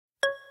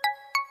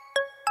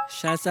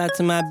Shouts out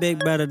to my big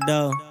brother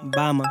though,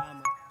 Obama.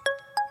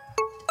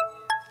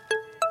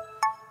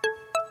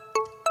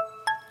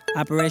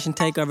 Operation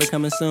Takeover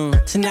coming soon.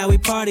 Tonight we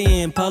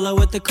partying, polo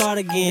with the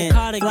cardigan.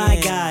 Fly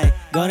guy,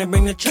 gonna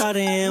bring the charter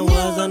in.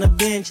 Was on the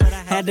bench,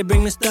 had to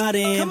bring the starter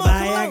in.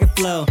 Viagra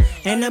flow,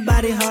 ain't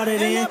nobody harder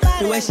than.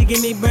 The way she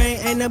give me brain,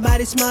 ain't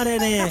nobody smarter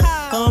than.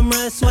 Home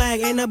run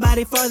swag, ain't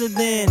nobody farther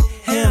than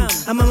him.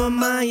 I'm on my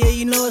mind, yeah,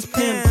 you know it's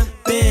pimpin'.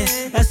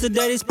 That's the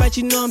dirty Sprite,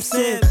 you know I'm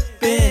sippin'.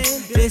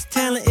 This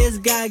talent is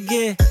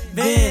God-given.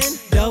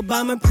 The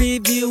Obama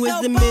preview is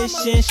the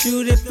mission.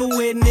 Shoot it for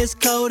witness,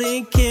 code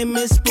and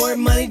chemist, sport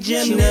money,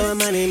 gymnast. She know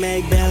my money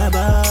make Bella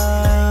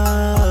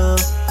ball.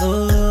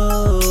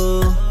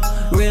 Ooh,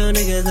 real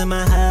niggas in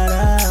my heart.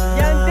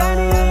 Young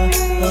Dunnyz.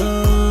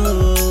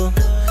 Ooh,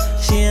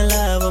 she in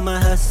love with my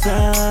hustle.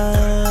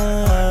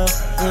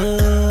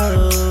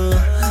 Ooh,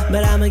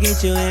 but I'ma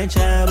get you in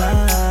trouble.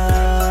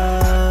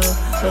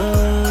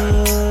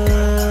 Ooh,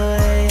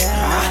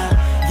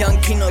 yeah. Young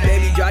Peno,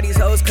 baby, draw these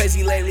hoes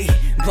crazy lately.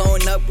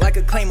 Blowing up like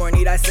a claymore,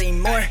 need I say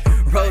more?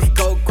 Rose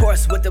gold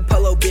course with the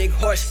polo big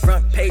horse.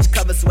 Front page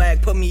cover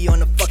swag, put me on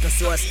the fucking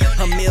source.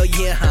 A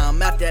million,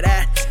 I'm after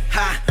that.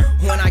 Ha,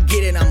 when I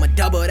get it, I'ma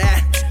double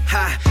that.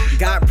 Ha,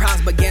 got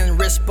problems but getting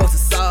rich, supposed to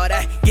saw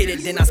that. Get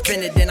it, then I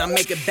spend it, then I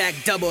make it back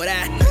double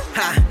that.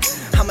 Ha,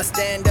 I'm a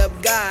stand-up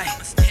guy,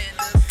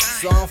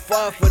 so I don't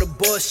fall for the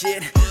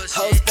bullshit.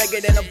 Hoes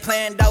figure than a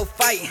planned out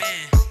fight.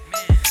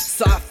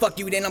 So I fuck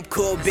you, then I'm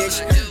cool,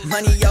 bitch.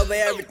 Money over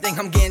everything,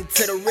 I'm getting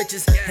to the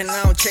riches. And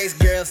I don't chase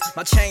girls,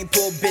 my chain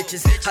pull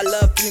bitches. I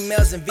love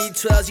females and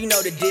V12s, you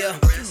know the deal.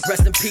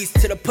 Rest in peace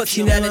to the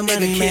pussy that a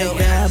nigga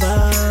killed.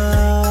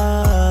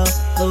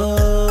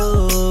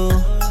 Ooh,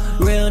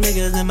 real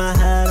niggas in my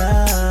heart.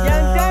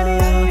 Young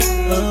Dunnyz.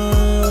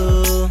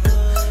 Ooh,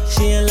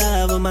 she in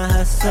love with my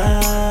hustle.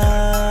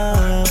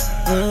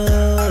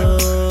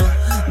 Ooh,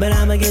 but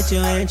I'ma get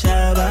you in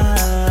trouble.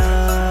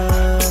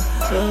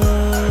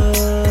 Ooh.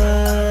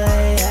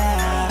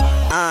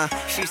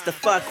 She used to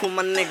fuck with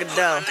my nigga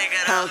though.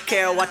 I don't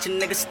care, watch a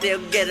nigga still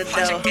get it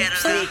though.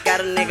 Sneak out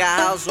a nigga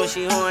house when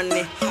she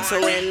horny. So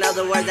in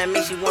other words, that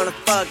means she wanna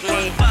fuck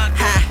me.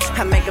 Ha,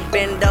 I make a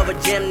bend over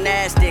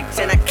gymnastics.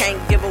 And I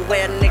can't give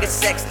away a nigga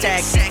sex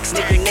tactics.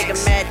 Nigga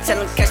mad, tell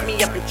him catch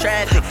me up in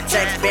traffic.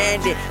 Sex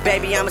bandit,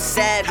 baby I'm a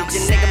savage. A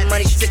nigga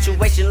money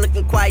situation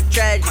looking quite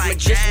tragic.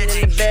 Magician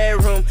in the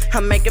bedroom,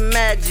 I'm making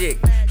magic.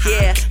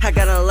 Yeah, I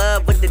got in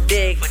love with the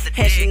dick.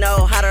 And she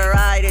know how to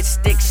ride it,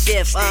 stick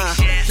shift.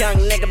 Young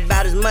nigga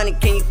about his money,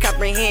 can you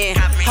comprehend?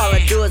 All I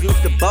do is move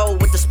the bowl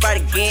with the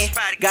Sprite again.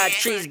 Got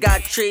trees,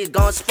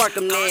 gon' spark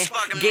them then.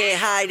 Get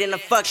high in the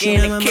fucking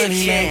in the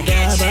kitchen.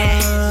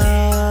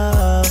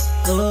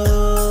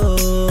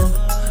 Ooh,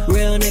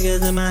 real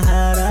niggas in my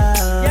heart.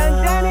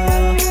 Young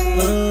Dunnyz.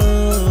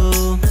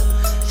 Ooh,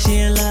 she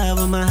in love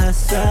with my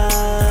hustle.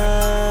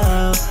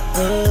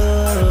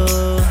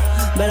 Ooh,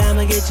 but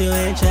I'ma get you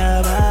in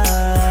trouble.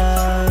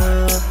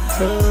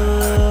 Ooh.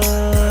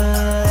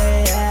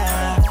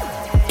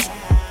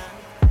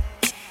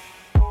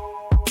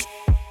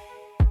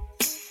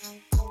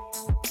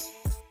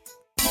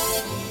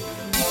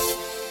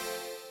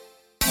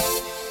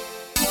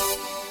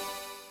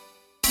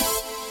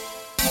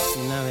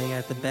 You know we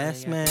got the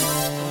best man,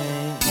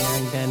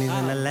 Young Dunnyz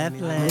in the left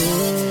lane.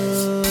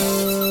 Ooh,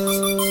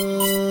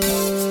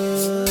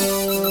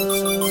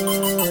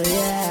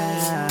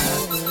 yeah,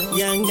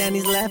 Young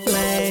Dunnyz left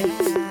lane.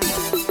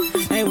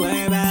 Ain't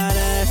worry about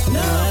us,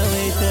 no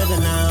way to the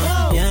no.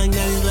 Young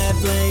Dunnyz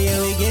left lane, yeah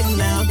we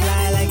getting out,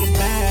 fly like a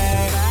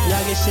bird.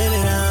 Y'all get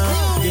shitted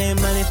on,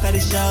 getting money for the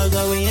shows.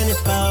 What we in it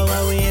for?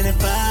 What we in it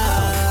for?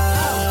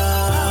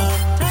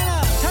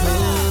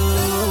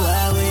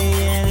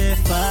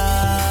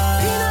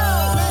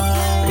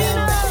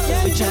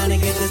 Tryna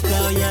get this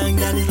dough, Young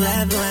Dunnyz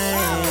left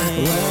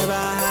lane. Worry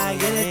about how I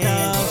get it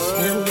though.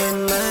 I'm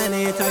getting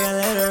money, talking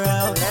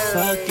literal.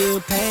 Fuck you,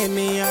 pay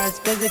me, arts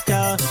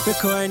physical.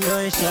 Recording,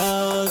 doing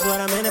shows, what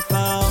I'm in it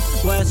for.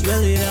 What's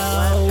really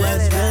though,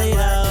 what's really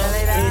though.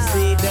 It's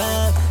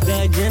C-Dubb,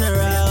 the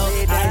general.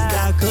 Iced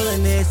out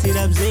coolin' this,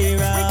 C-Dubb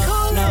zero.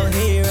 No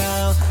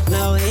hero,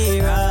 no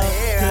hero.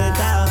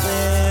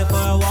 10,000 for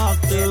a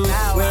walkthrough.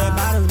 Red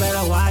bottoms,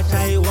 better watch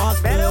how you walk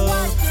through.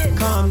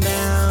 Calm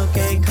down,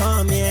 can't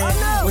calm yet.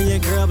 When your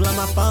girl blow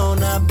my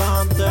phone up,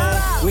 bomb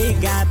threat. We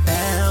got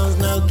pounds,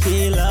 no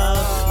kilos.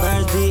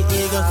 Birds be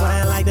eagles,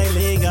 flying like they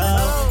legal.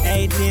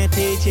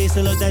 ATNT, cheese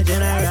salute the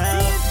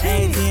general.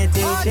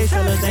 ATNT, cheese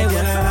salute, they worry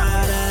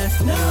about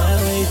us. No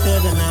way to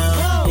the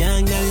no.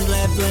 Young Dunnyz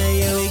left lane,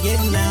 yeah we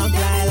getting out,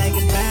 fly like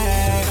a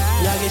bird.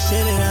 Y'all get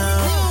shitted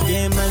on,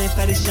 getting money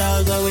for the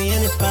shows. What we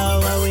in it for?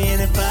 What we in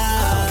it for?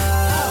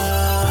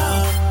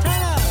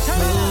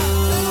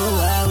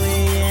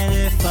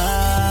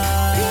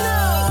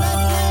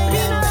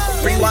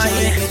 Rewind.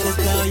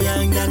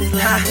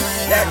 Ha,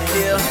 that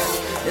deal.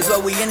 is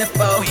what we in it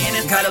for.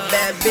 Got a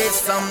bad bitch,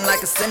 something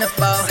like a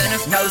centerfold.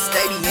 No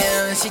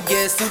stadium, she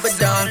gets super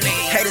dumb.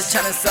 Haters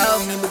tryna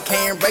solve me, but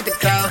can't break the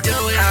code.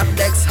 I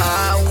flex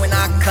hard when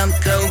I come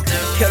through.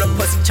 Kill the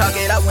pussy, chalk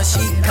it out when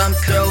she come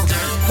through.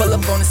 Pull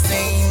up on the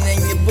scene and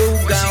your boo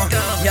gone.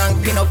 Young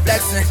Peno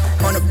flexing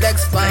on the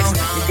flex phone.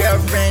 Your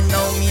girlfriend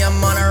know me, I'm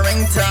on a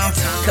ringtone.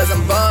 Cause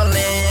I'm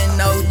ballin',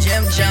 no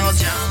Jim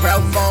Jones.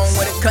 Proud phone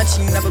with a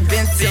country you never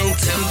been to.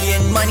 You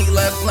getting money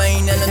left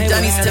lane and the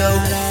Dunnyz too.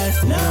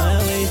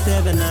 Know we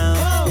steppin'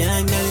 on.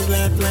 Young Dunnyz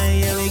left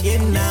lane, yeah, we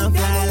getting on.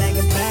 Fly like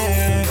a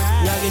bird,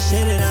 y'all get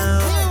shitted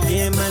on.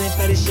 Getting money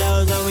for the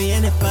shows, what we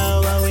in it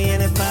for, what we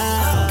in it for.